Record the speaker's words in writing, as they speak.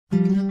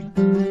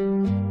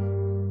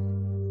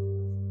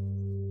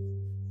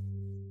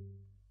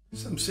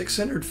Some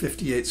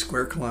 658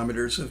 square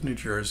kilometers of New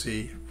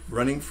Jersey,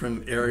 running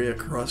from the area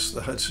across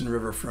the Hudson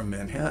River from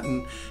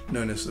Manhattan,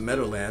 known as the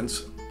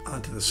Meadowlands,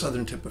 onto the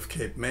southern tip of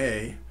Cape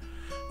May,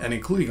 and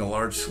including a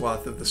large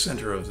swath of the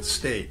center of the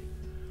state,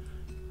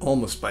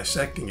 almost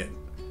bisecting it,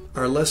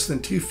 are less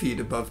than 2 feet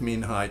above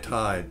mean high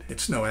tide.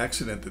 It's no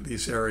accident that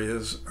these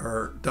areas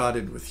are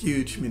dotted with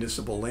huge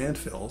municipal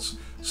landfills,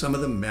 some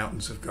of them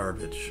mountains of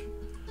garbage,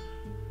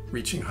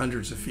 reaching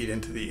hundreds of feet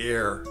into the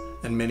air,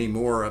 and many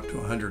more up to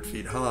 100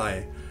 feet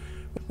high.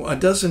 A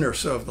dozen or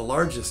so of the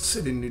largest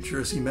sit in New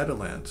Jersey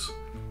Meadowlands,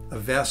 a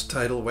vast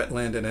tidal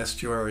wetland and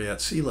estuary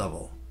at sea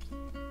level.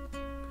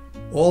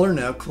 All are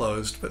now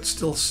closed, but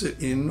still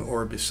sit in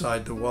or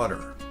beside the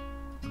water,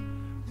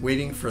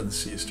 waiting for the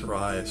seas to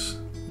rise.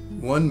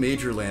 One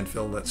major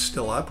landfill that's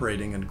still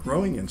operating and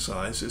growing in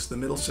size is the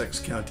Middlesex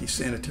County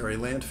Sanitary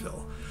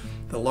Landfill,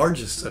 the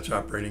largest such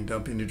operating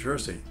dump in New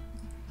Jersey.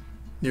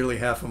 Nearly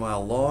half a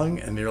mile long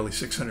and nearly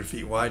 600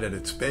 feet wide at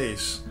its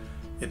base,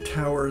 it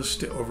towers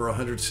to over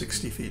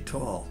 160 feet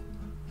tall,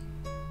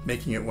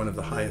 making it one of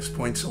the highest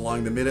points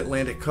along the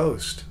mid-Atlantic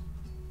coast.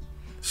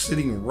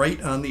 Sitting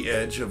right on the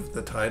edge of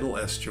the tidal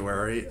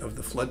estuary of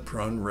the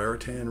flood-prone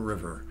Raritan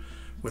River,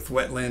 with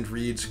wetland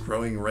reeds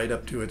growing right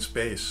up to its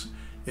base,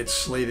 it's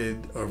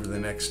slated over the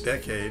next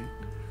decade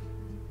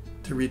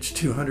to reach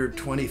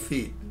 220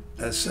 feet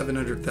as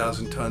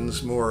 700,000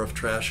 tons more of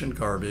trash and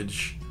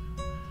garbage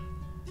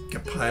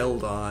get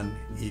piled on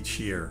each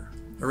year.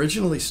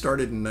 Originally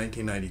started in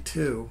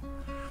 1992,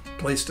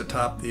 placed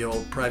atop the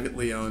old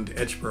privately owned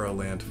Edgeboro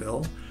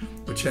landfill,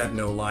 which had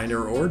no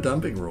liner or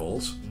dumping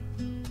rules,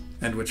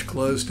 and which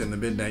closed in the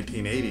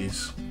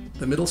mid-1980s,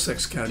 the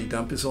Middlesex County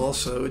dump is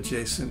also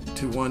adjacent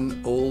to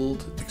one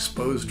old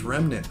exposed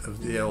remnant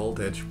of the old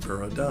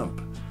Edgeboro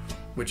dump,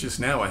 which is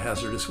now a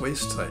hazardous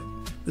waste site.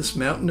 This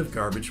mountain of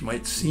garbage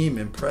might seem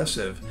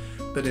impressive,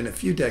 but in a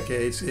few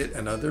decades it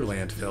and other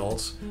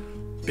landfills,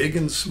 big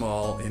and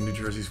small in New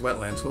Jersey's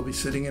wetlands, will be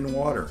sitting in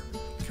water.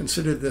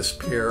 Consider this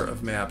pair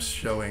of maps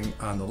showing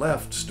on the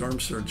left storm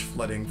surge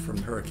flooding from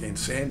Hurricane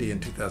Sandy in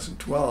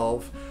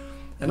 2012,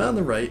 and on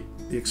the right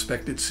the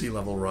expected sea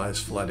level rise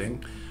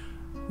flooding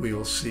we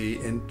will see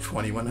in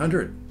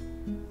 2100.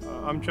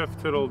 I'm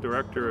Jeff Tittle,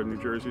 director of New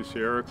Jersey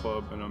Sierra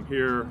Club, and I'm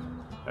here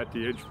at the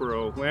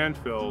Edgeboro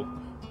landfill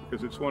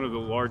because it's one of the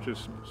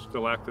largest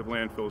still active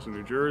landfills in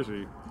New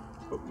Jersey.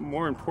 But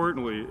more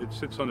importantly, it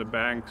sits on the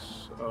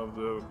banks of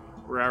the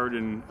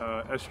Raritan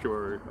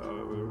estuary,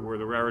 where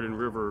the Raritan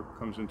River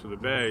comes into the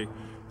bay,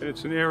 and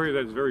it's an area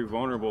that's very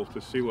vulnerable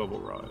to sea level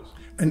rise.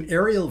 An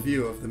aerial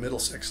view of the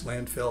Middlesex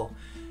landfill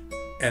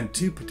and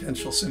two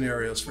potential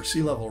scenarios for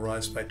sea level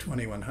rise by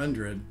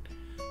 2100,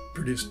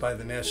 produced by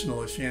the National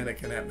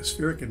Oceanic and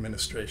Atmospheric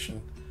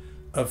Administration,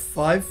 of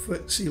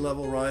 5-foot sea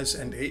level rise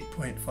and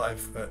 8.5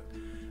 foot,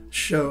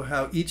 show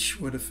how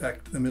each would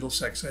affect the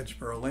Middlesex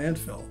Edgeboro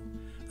landfill.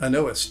 A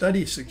NOAA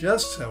study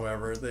suggests,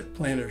 however, that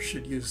planners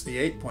should use the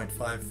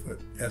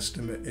 8.5-foot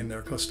estimate in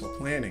their coastal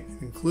planning,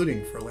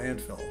 including for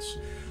landfills.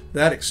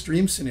 That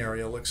extreme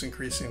scenario looks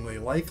increasingly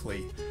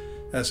likely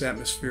as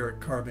atmospheric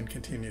carbon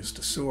continues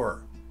to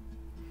soar.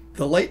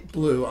 The light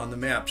blue on the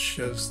map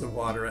shows the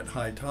water at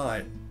high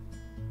tide.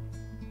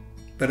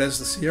 But as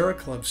the Sierra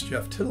Club's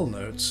Jeff Tittle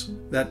notes,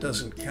 that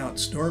doesn't count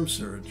storm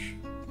surge.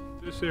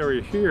 This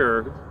area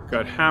here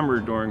got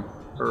hammered during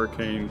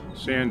Hurricane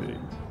Sandy,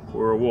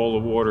 where a wall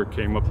of water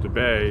came up the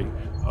bay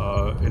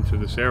into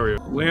this area.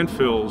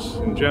 Landfills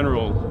in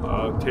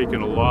general take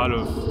in a lot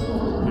of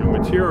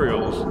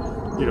materials,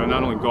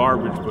 not only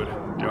garbage, but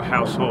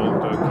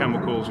household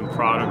chemicals and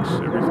products,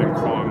 everything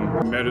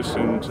from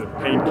medicine to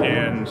paint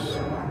cans,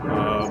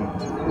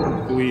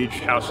 bleach,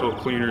 household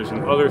cleaners,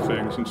 and other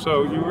things. And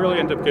so you really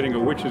end up getting a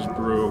witch's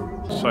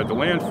brew inside the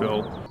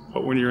landfill.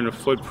 But when you're in a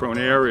flood-prone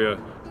area,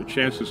 the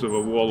chances of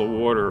a wall of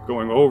water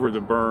going over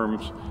the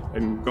berms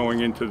and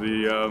going into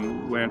the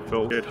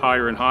landfill get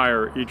higher and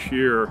higher each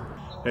year.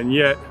 And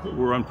yet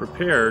we're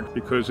unprepared,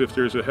 because if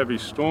there's a heavy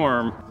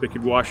storm, they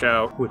could wash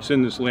out what's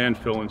in this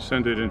landfill and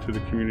send it into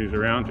the communities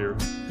around here.